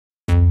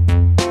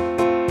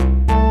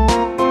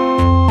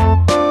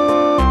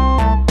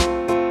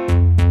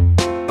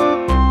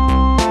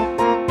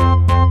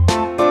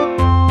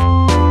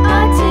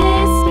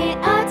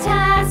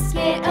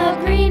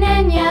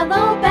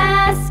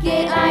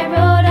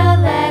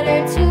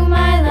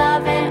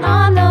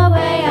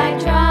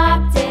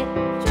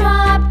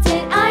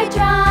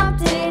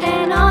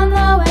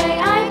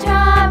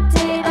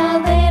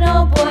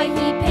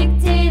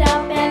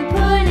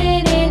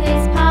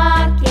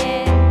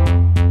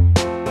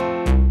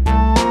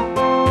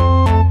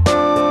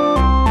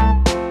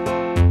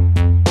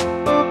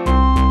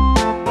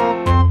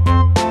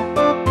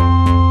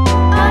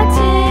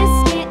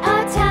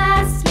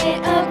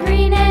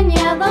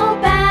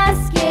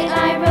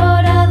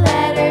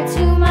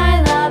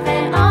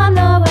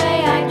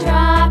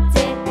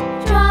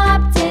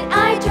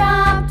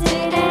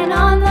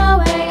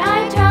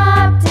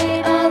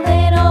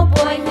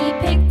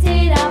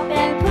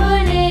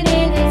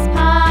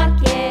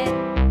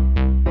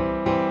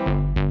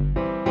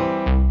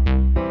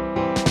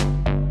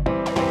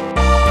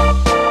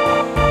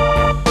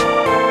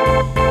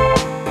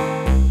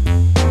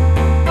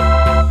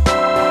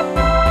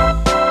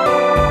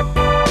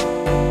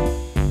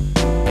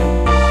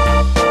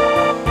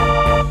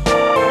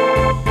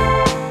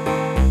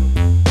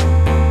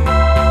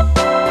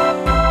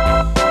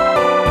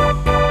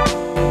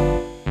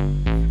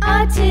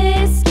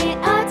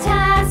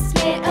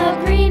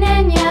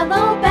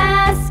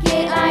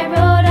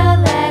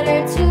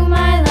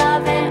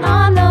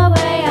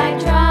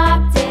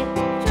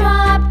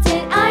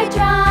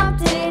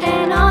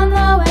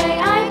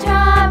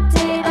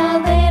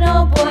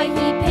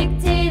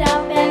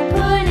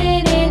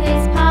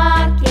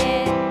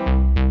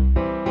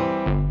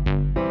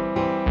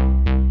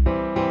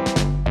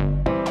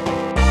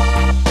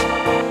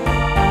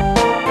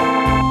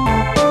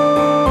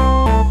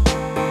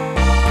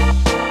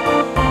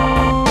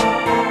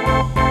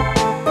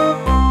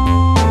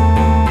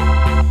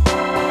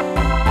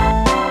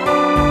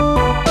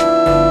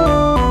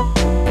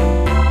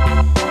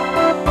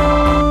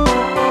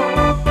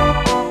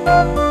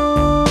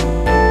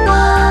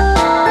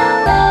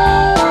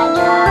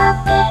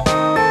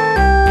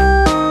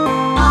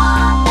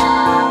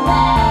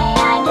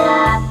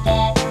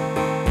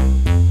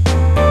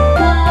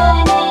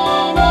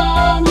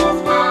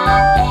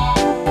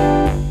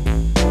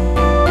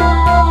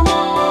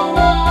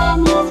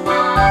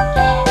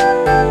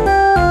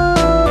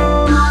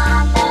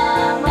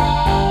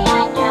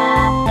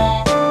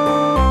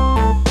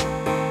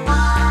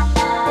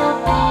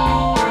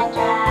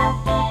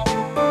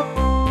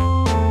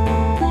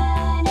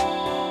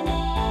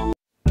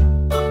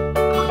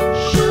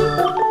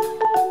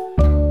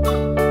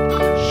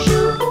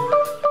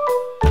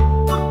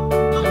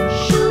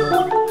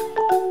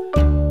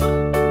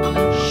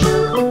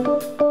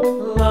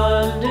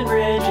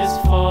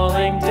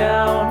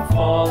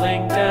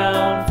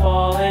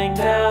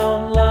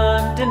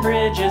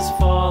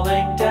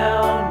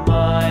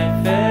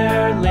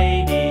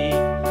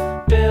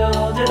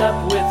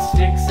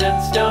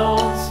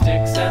stones,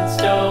 sticks and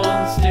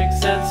stones,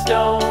 sticks and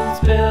stones.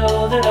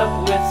 Build it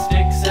up with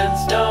sticks and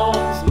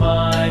stones,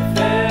 my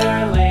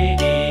fair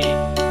lady.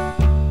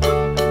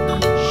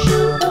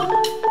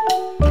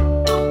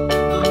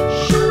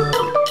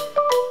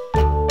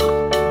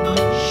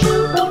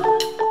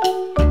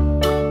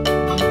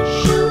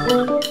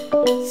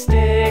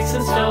 Sticks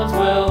and stones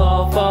will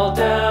all fall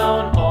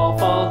down, all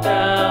fall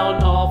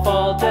down, all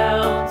fall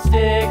down.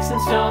 Sticks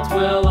and stones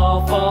will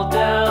all fall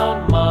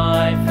down,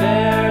 my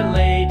fair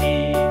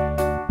lady.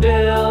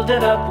 Build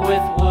it up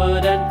with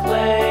wood and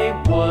clay,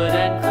 wood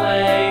and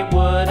clay,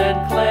 wood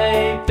and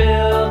clay.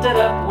 Build it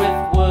up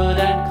with wood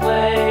and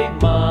clay,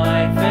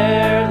 my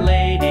fair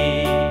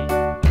lady.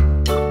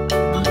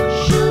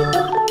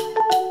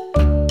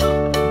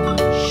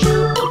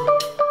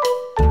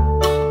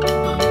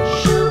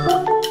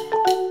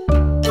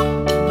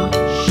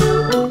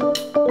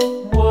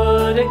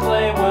 Wood and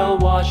clay will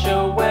wash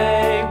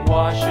away,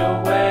 wash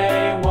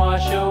away,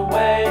 wash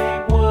away.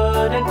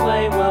 Wood and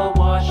clay will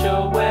wash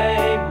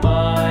away,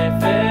 my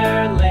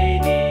fair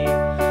lady.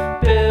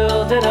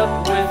 Build it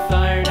up with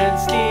iron and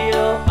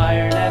steel,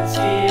 iron and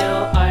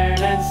steel,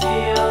 iron and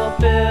steel.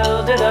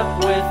 Build it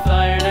up with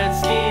iron and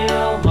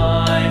steel,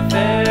 my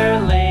fair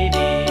lady.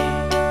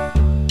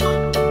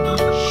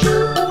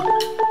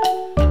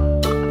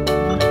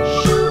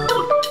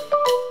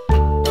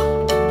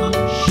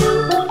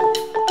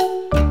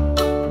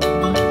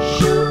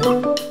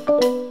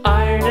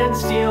 Iron and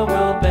steel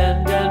will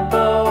bend and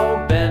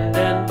bow, bend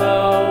and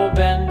bow,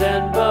 bend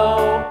and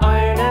bow.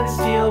 Iron and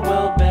steel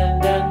will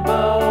bend and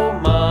bow,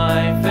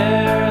 my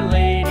fair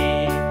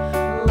lady.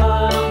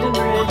 London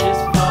Bridge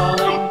is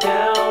falling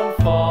down,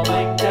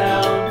 falling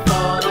down,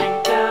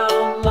 falling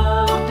down.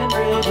 London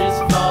Bridge is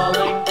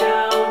falling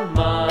down,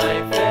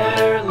 my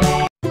fair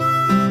lady.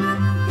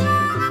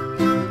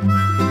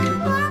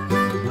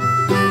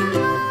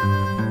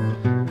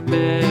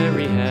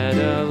 Mary had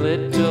a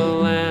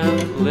little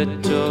lamb,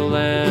 little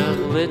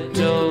lamb,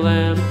 little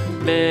lamb.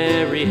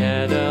 Mary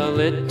had a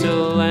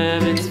little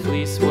lamb, its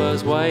fleece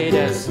was white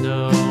as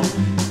snow.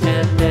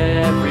 And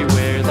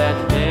everywhere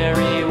that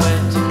Mary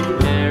went,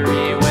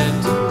 Mary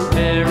went,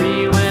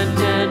 Mary went.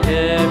 And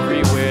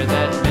everywhere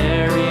that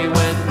Mary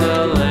went,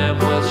 the lamb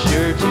was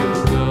sure to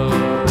go.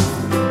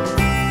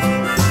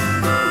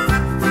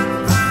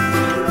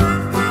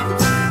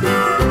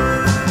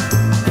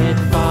 It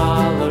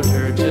followed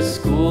her to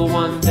school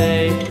one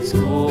day,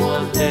 school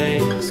one day,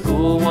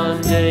 school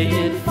one day.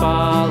 It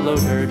followed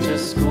her to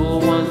school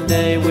one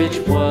day, which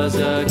was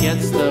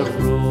against the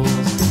rules.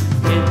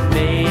 It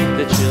made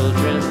the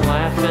children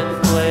laugh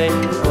and play,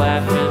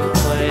 laugh and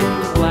play,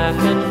 laugh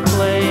and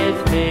play.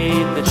 It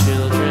made the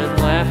children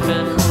laugh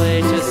and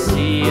play to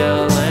see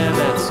a lamb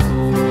at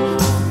school.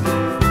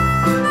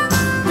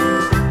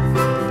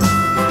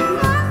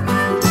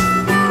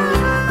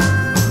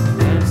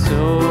 And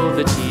so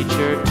the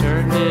teacher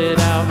turned it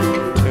out,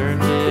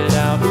 turned it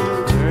out,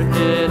 turned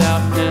it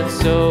out. And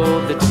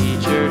so the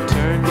teacher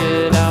turned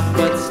it out,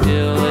 but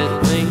still it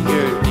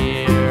lingered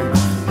near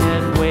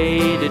and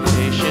waited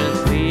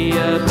patiently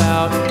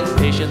about,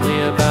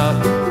 patiently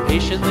about,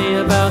 patiently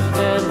about,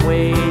 and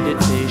waited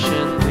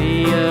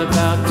patiently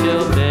about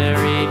till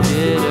Mary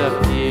did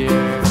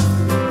appear.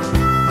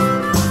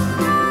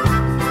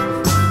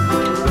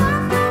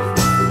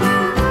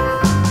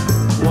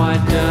 Why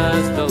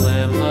does the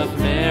lamb love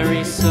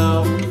Mary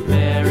so,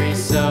 Mary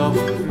so,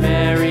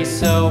 Mary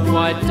so?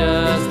 Why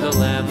does the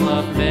lamb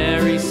love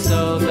Mary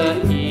so?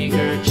 The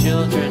eager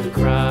children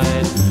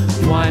cried.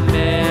 Why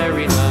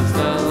Mary loves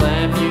the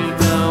lamb, you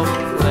know,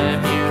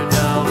 lamb, you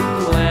know,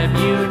 lamb,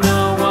 you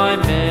know. Why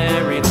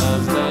Mary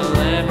loves the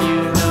lamb,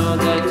 you know,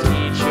 the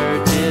teacher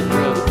did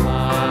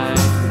reply.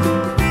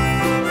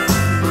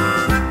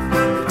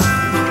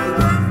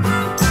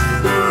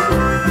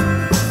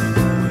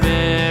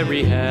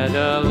 Mary had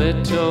a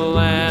little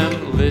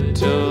lamb,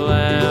 little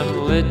lamb,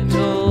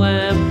 little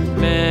lamb.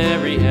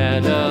 Mary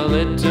had a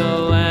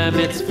little lamb,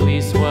 its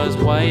fleece was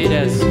white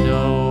as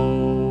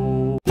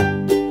snow.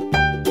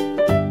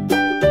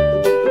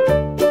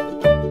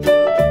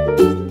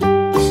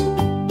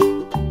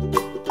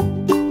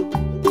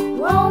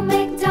 Old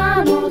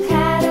MacDonald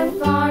had a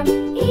farm,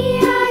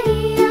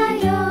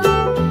 E-I-E-I-O.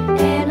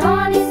 And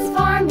on his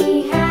farm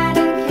he had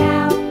a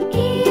cow,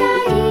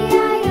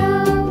 E-I-E-I-O.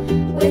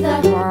 With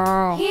a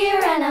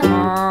here and a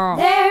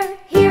there,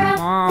 here a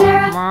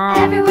there, a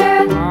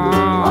everywhere.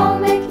 Old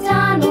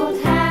MacDonald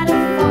had a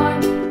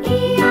farm,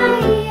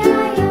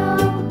 E-I-E-I-O.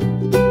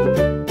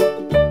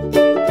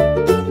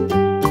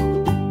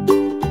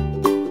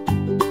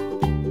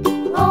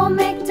 Old